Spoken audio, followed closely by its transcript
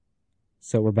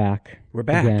So we're back. We're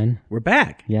back. Again. We're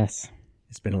back. Yes.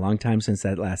 It's been a long time since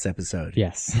that last episode.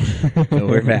 Yes. So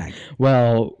we're back.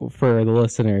 Well, for the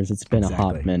listeners, it's been a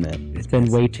hot minute. It's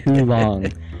been way too long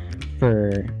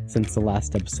since the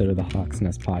last episode of the Hawk's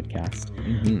Nest podcast.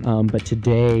 Mm-hmm. But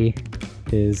today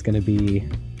is going to be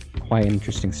quite an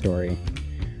interesting story.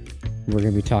 We're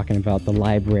going to be talking about the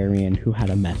librarian who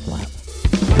had a meth lab.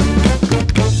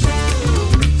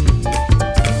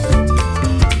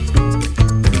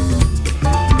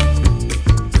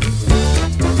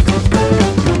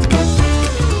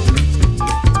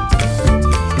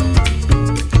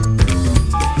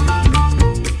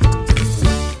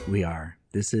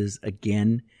 This is,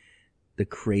 again,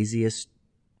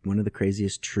 one of the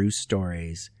craziest true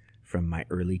stories from my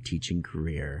early teaching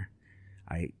career.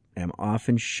 I am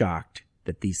often shocked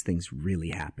that these things really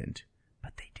happened,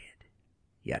 but they did.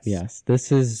 Yes. Yes.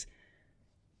 This is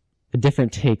a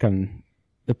different take on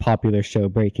the popular show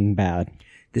Breaking Bad.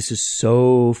 This is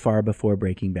so far before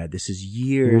Breaking Bad. This is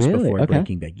years before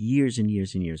Breaking Bad. Years and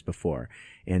years and years before.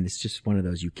 And it's just one of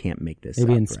those, you can't make this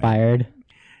Maybe up, inspired. Right?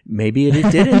 Maybe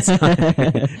it did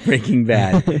inspire Breaking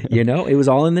Bad. You know, it was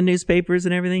all in the newspapers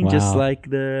and everything, just like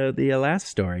the last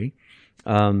story.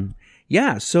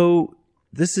 So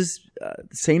this is the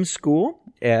same school.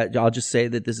 I'll just say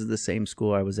that this is the same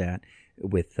school I was at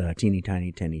with Teeny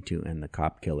Tiny Tenny 2 and the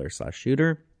cop killer /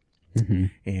 shooter. Mm-hmm.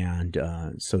 And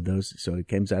so it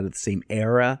comes out of the same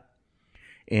era.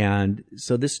 And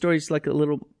so this story is like a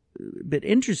little bit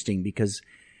interesting because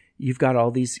you've got all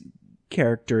these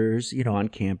characters, you know, on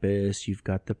campus. You've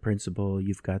got the principal,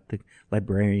 you've got the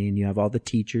librarian, you have all the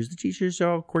teachers. The teachers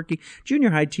are all quirky. Junior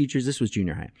high teachers, this was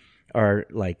junior high, are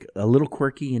like a little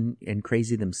quirky and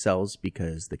crazy themselves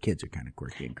because the kids are kind of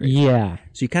quirky and crazy. Yeah.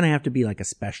 So you kind of have to be like a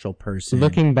special person.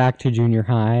 Looking back to junior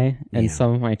high and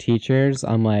some of my teachers,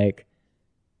 I'm like,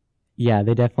 yeah,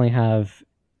 they definitely have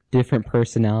different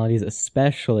personalities,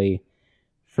 especially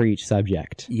for each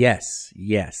subject. Yes,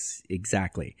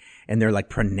 exactly. And they're like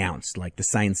pronounced, like the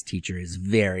science teacher is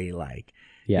very like,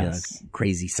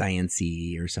 crazy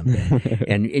science-y or something.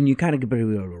 and you kind of be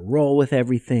able to roll with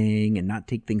everything and not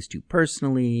take things too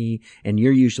personally. And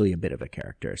you're usually a bit of a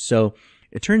character. So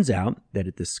it turns out that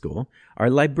at this school, our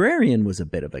librarian was a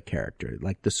bit of a character,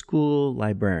 like the school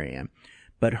librarian.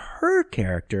 But her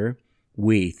character,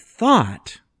 we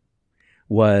thought,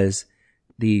 was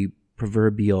the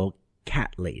proverbial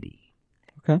cat lady.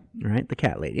 Okay. Right? The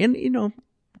cat lady. And, you know,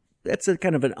 that's a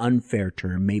kind of an unfair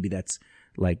term. Maybe that's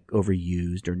like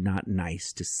overused or not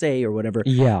nice to say or whatever.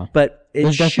 Yeah. But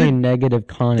there's definitely a negative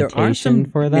connotation there are some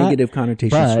for that. Negative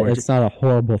connotations for it. But it's not a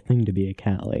horrible thing to be a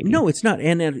cat lady. No, it's not.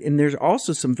 And there's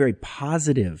also some very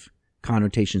positive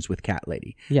connotations with cat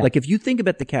lady. Yeah. Like if you think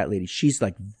about the cat lady, she's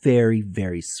like very,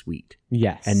 very sweet.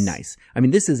 Yes. And nice. I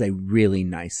mean, this is a really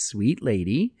nice, sweet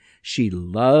lady. She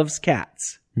loves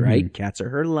cats. Right? Mm-hmm. Cats are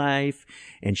her life.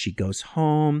 And she goes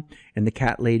home and the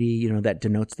cat lady, you know, that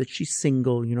denotes that she's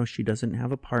single. You know, she doesn't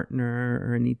have a partner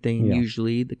or anything. Yeah.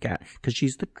 Usually the cat, because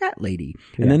she's the cat lady.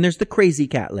 Yeah. And then there's the crazy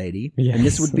cat lady. Yes. And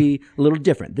this would be a little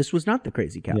different. This was not the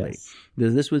crazy cat lady.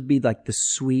 This would be like the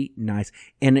sweet, nice.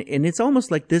 And it's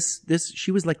almost like this,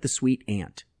 she was like the sweet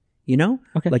aunt. You know,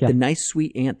 the nice,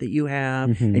 sweet aunt that you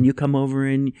have, and you come over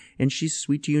and she's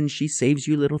sweet to you and she saves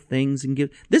you little things and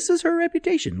this is her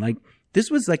reputation. Like, this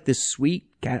was like this sweet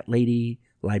cat lady,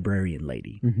 librarian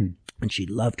lady. Mm-hmm. And she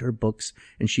loved her books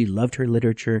and she loved her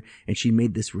literature and she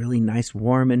made this really nice,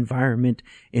 warm environment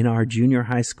in our junior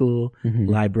high school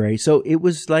library. So it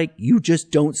was like, you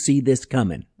just don't see this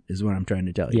coming, is what I'm trying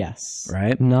to tell you. Yes.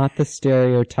 Right? Not the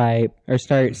stereotype or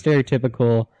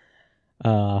stereotypical,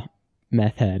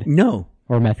 meth head. No.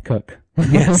 Or meth cook.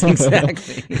 Yes,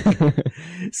 exactly.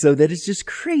 So that is just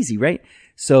crazy, right?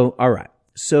 So, all right.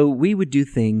 So we would do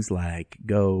things like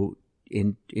go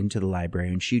into the library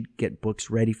and she'd get books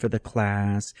ready for the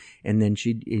class. And then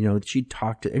she'd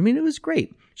talk to, I mean, it was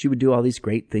great. She would do all these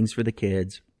great things for the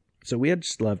kids. So we had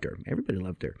just loved her. Everybody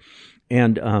loved her.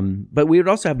 And, but we would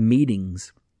also have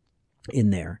meetings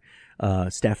in there,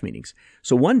 staff meetings.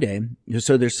 So one day,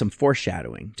 so there's some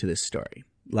foreshadowing to this story.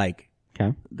 Like,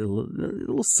 the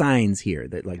little signs here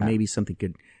that like maybe something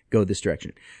could go this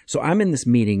direction. So I'm in this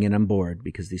meeting and I'm bored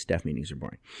because these staff meetings are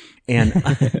boring. And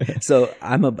so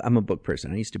I'm a book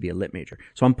person. I used to be a lit major.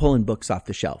 So I'm pulling books off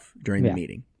the shelf during the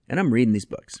meeting and I'm reading these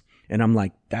books and I'm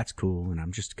like, that's cool. And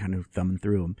I'm just kind of thumbing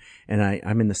through them. And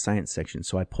I'm in the science section.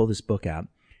 So I pull this book out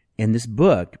and this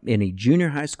book in a junior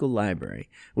high school library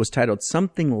was titled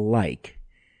something like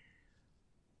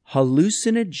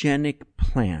Hallucinogenic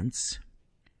Plants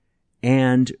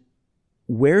and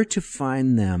Where to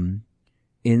Find Them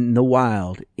in the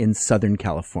Wild in Southern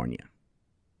California.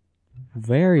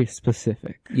 Very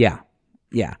specific. Yeah.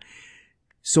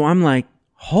 So I'm like,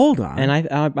 hold on. And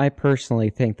I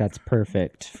personally think that's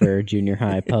perfect for junior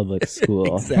high public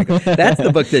school. Exactly. That's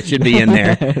the book that should be in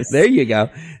there. Yes. There you go.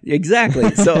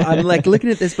 Exactly. So I'm like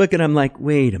looking at this book and I'm like,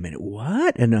 wait a minute,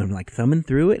 what? And I'm like thumbing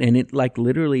through it and it like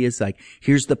literally is like,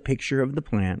 here's the picture of the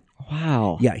plant.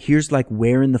 Wow. Yeah. Here's like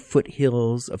where in the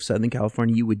foothills of Southern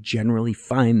California you would generally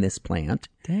find this plant.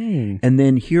 Dang. And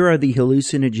then here are the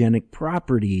hallucinogenic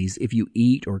properties if you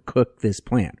eat or cook this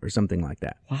plant or something like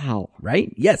that. Wow.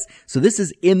 Right? Yes. So this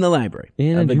is in the library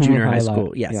of a junior high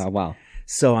school. Yes. Yeah, wow.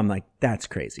 So I'm like, that's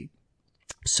crazy.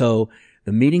 So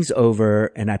the meeting's over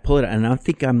and I pull it out and I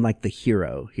think I'm like the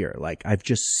hero here. Like I've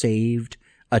just saved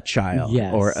a child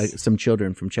or some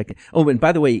children from checking. Oh, and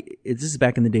by the way, this is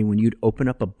back in the day when you'd open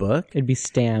up a book. It'd be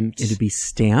stamped.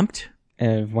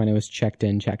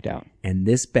 And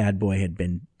this bad boy had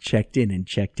been checked in and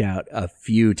checked out a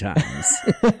few times.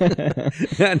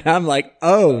 And I'm like,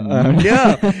 oh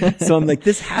no. So I'm like,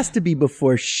 this has to be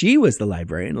before she was the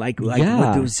librarian. Like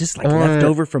it was just like left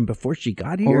over from before she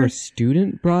got here. Or a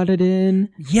student brought it in.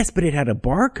 Yes, but it had a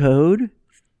barcode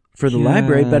for the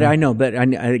library. But I know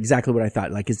exactly what I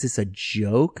thought. Like, is this a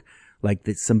joke? Like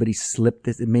that somebody slipped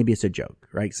this, maybe it's a joke,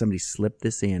 right? Somebody slipped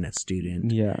this in, a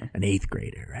student, an 8th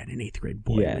grader, right? An 8th grade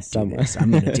boy. Yes, I'm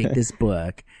going to take this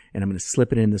book and I'm going to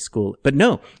slip it in the school. But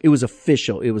no, it was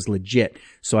official. It was legit.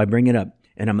 So I bring it up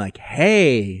and I'm like,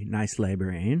 hey, nice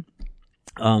librarian,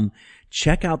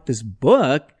 check out this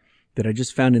book that I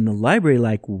just found in the library.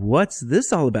 Like, what's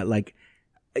this all about? Like,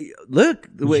 look,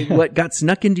 what got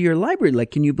snuck into your library? Like,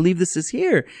 can you believe this is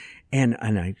here? And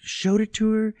I showed it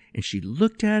to her and she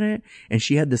looked at it and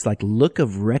she had this like look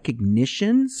of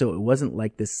recognition. So it wasn't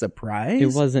like this surprise.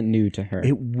 It wasn't new to her.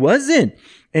 It wasn't.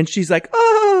 And she's like,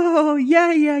 oh,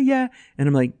 yeah. And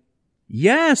I'm like,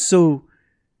 yeah. So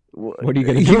what are you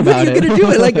going to do about it? What are you going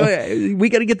to do? Like, we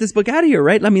got to get this book out of here,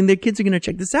 right? I mean, the kids are going to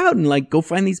check this out and like go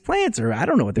find these plants or I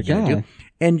don't know what they're going to do.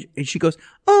 And she goes,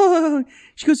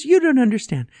 you don't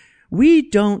understand. We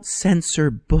don't censor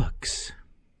books.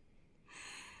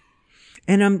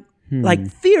 And I'm like,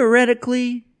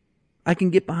 theoretically, I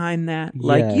can get behind that.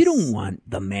 Like, you don't want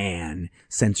the man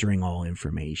censoring all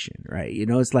information, right? You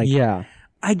know, it's like,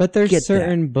 but there's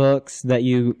certain books that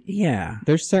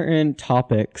there's certain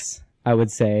topics, I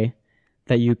would say,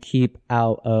 that you keep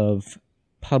out of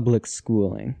public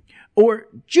schooling. Or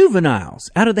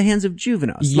juveniles, out of the hands of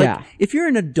juveniles. Yeah. Like, if you're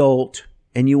an adult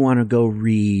and you want to go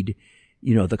read,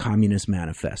 you know, the Communist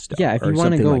Manifesto. Yeah, if you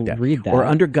want to go like read that. Or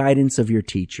under guidance of your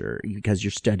teacher because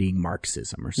you're studying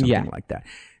Marxism or something like that.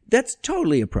 That's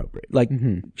totally appropriate. Like,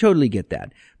 totally get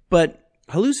that. But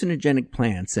hallucinogenic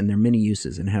plants and their many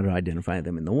uses and how to identify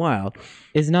them in the wild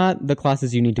is not the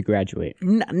classes you need to graduate.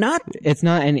 It's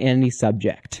not in any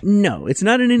subject. No, it's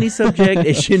not in any subject.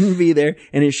 It shouldn't be there.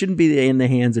 And it shouldn't be in the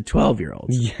hands of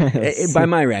 12-year-olds. Yes. By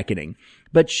my reckoning.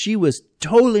 But she was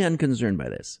totally unconcerned by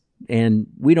this. And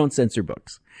we don't censor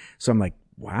books. So I'm like,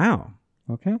 wow.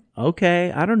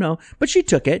 Okay. I don't know. But she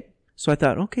took it. So I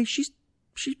thought, okay, she's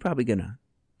probably going to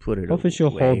put it hopefully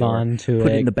she'll hold on to it.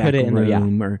 Put it in the back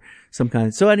room or some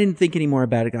kind. So I didn't think any more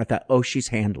about it. I thought, oh, she's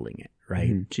handling it,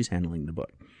 right? She's handling the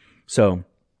book. So,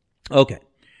 okay.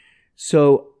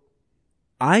 So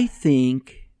I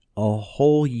think a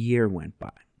whole year went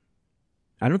by.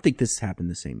 I don't think this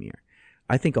happened the same year.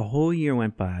 I think a whole year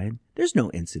went by. There's no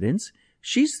incidents.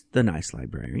 She's the nice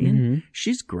librarian.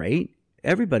 She's great.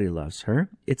 Everybody loves her.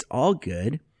 It's all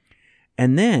good.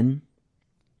 And then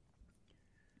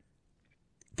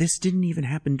this didn't even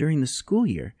happen during the school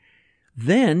year.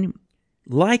 Then,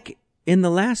 like in the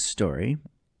last story,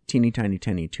 Teeny Tiny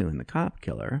Tenny 2 and the Cop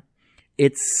Killer,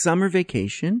 it's summer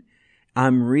vacation.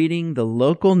 I'm reading the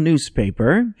local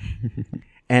newspaper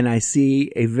and I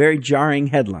see a very jarring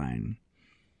headline.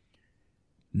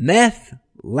 Meth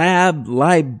Lab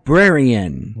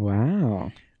Librarian.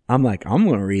 Wow. I'm like, I'm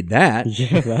going to read that.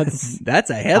 Yeah, that's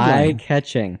a headline.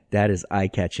 Eye-catching. That is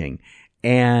eye-catching.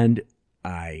 And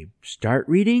I start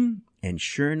reading, and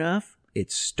sure enough,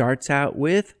 it starts out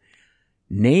with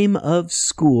name of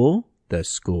school, the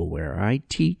school where I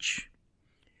teach.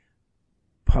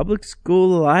 Public school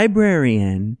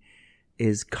librarian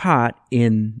is caught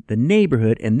in the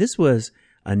neighborhood, and this was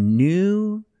a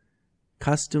new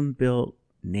custom-built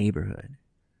neighborhood.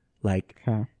 Like,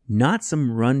 not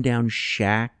some rundown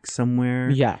shack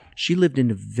somewhere. Yeah. She lived in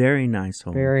a very nice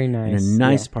home. Very nice. In a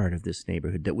nice part of this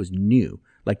neighborhood that was new.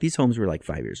 Like, these homes were like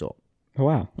 5 years old. Oh,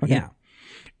 wow. Okay. Yeah.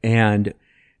 And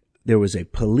there was a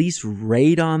police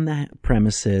raid on that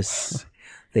premises.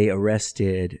 They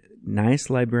arrested nice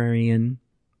librarian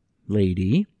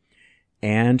lady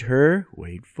and her,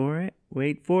 wait for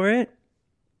it,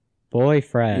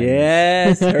 boyfriend.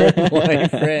 Yes, her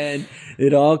boyfriend.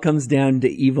 It all comes down to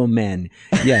evil men.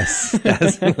 Yes,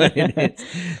 that's what it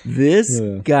is. This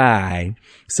guy.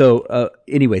 So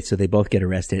anyway, so they both get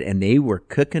arrested, and they were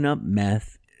cooking up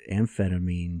meth,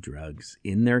 amphetamine, drugs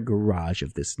in their garage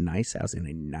of this nice house in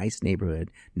a nice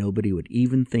neighborhood. Nobody would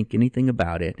even think anything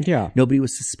about it. Yeah. Nobody would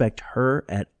suspect her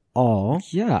at all.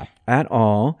 Yeah. At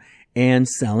all. And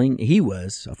he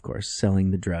was, of course,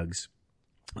 selling the drugs.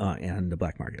 And the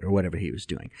black market or whatever he was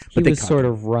doing. But he was sort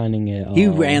of running it all. He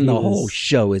ran the whole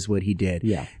show is what he did.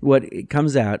 Yeah. What it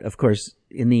comes out, of course,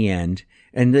 in the end,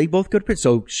 and they both go to prison.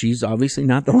 So she's obviously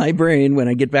not the librarian when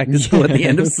I get back to school at the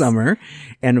end of summer.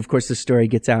 And of course the story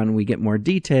gets out and we get more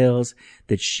details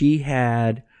that she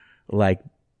had like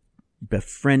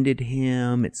befriended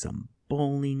him at some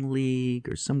bowling league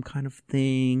or some kind of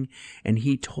thing, and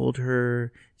he told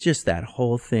her just that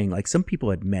whole thing. Like some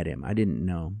people had met him. I didn't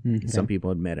know. Okay. Some people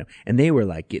had met him, and they were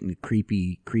like getting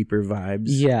creeper vibes.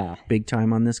 Yeah, big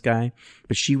time on this guy.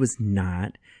 But she was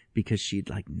not, because she'd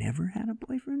like never had a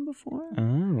boyfriend before.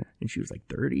 Oh, and she was like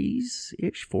 30s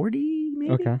ish, 40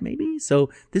 maybe. Okay. Maybe. So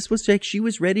this was like she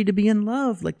was ready to be in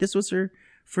love. Like this was her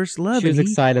first love. She was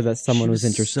excited that someone was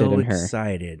interested in her.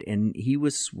 Excited, and he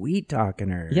was sweet talking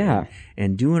her. Yeah,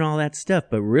 and doing all that stuff.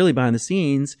 But really, behind the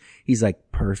scenes, he's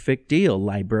like, perfect deal,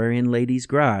 librarian lady's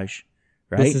garage.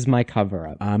 Right? This is my cover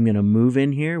up. I'm gonna move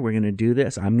in here. We're gonna do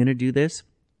this. I'm gonna do this,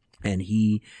 and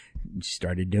he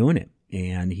started doing it.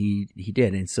 And he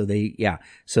did. And so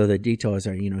so the details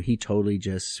are, he totally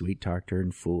just sweet talked her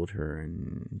and fooled her,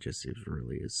 and just, it was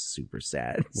really a super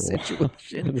sad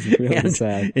situation. It was really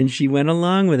sad. And she went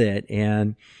along with it.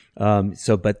 And,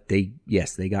 but they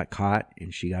got caught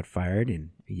and she got fired,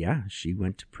 and she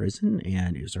went to prison,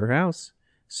 and it was her house.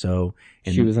 So,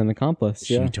 and she was an accomplice.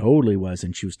 She totally was.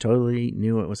 And she was totally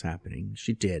knew what was happening.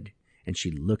 She did. And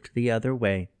she looked the other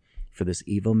way for this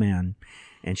evil man.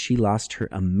 And she lost her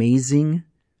amazing,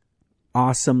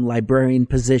 awesome librarian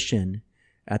position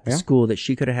at the school that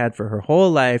she could have had for her whole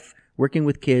life, working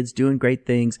with kids, doing great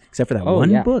things, except for that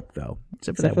one book, though.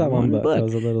 Except for that one book.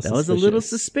 That was a little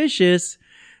suspicious.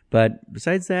 But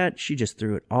besides that, she just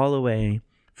threw it all away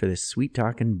for this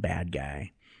sweet-talking bad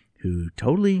guy who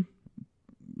totally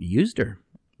used her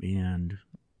and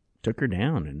took her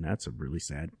down, and that's a really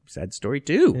sad story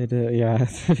too. Yeah.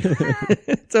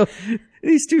 So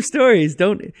these two stories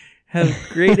don't have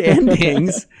great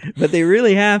endings, but they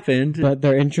really happened. But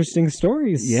they're interesting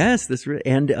stories. Yes, so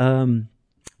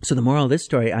the moral of this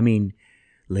story, I mean,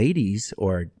 ladies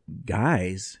or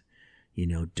guys,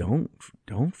 don't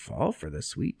fall for the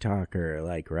sweet talker.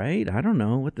 Like, right? I don't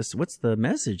know what's the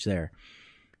message there.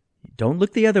 Don't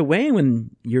look the other way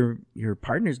when your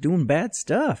partner's doing bad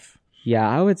stuff. Yeah,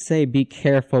 I would say be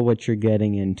careful what you're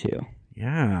getting into.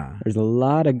 Yeah. There's a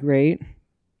lot of great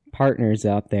partners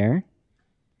out there,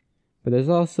 but there's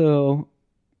also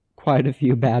quite a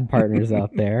few bad partners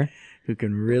out there who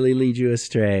can really lead you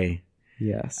astray.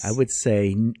 Yes. I would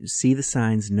say see the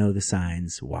signs, know the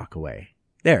signs, walk away.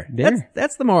 There.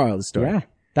 That's the moral of the story. Yeah.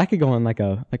 That could go on like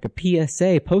a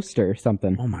PSA poster or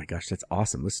something. Oh my gosh, that's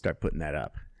awesome. Let's start putting that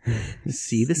up.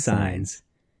 See the signs.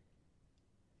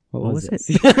 What was it?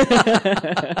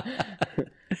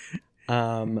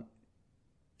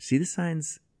 See the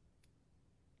signs.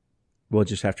 We'll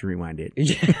just have to rewind it.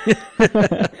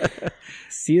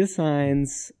 See the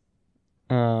signs.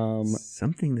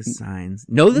 Something the signs.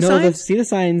 Know the signs? See the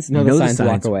signs. Know the signs.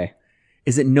 Walk away.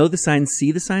 Is it know the signs,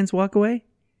 see the signs, walk away?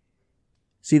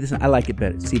 See the signs. I like it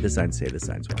better. See the signs, say the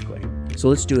signs, walk away. So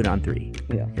let's do it on 3.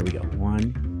 Yeah. Here we go.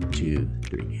 1, 2,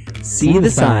 3. See the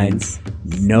signs,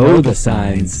 know the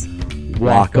signs,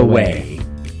 walk away.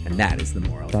 And that is the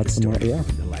moral of the story.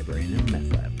 The Librarian and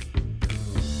Meth.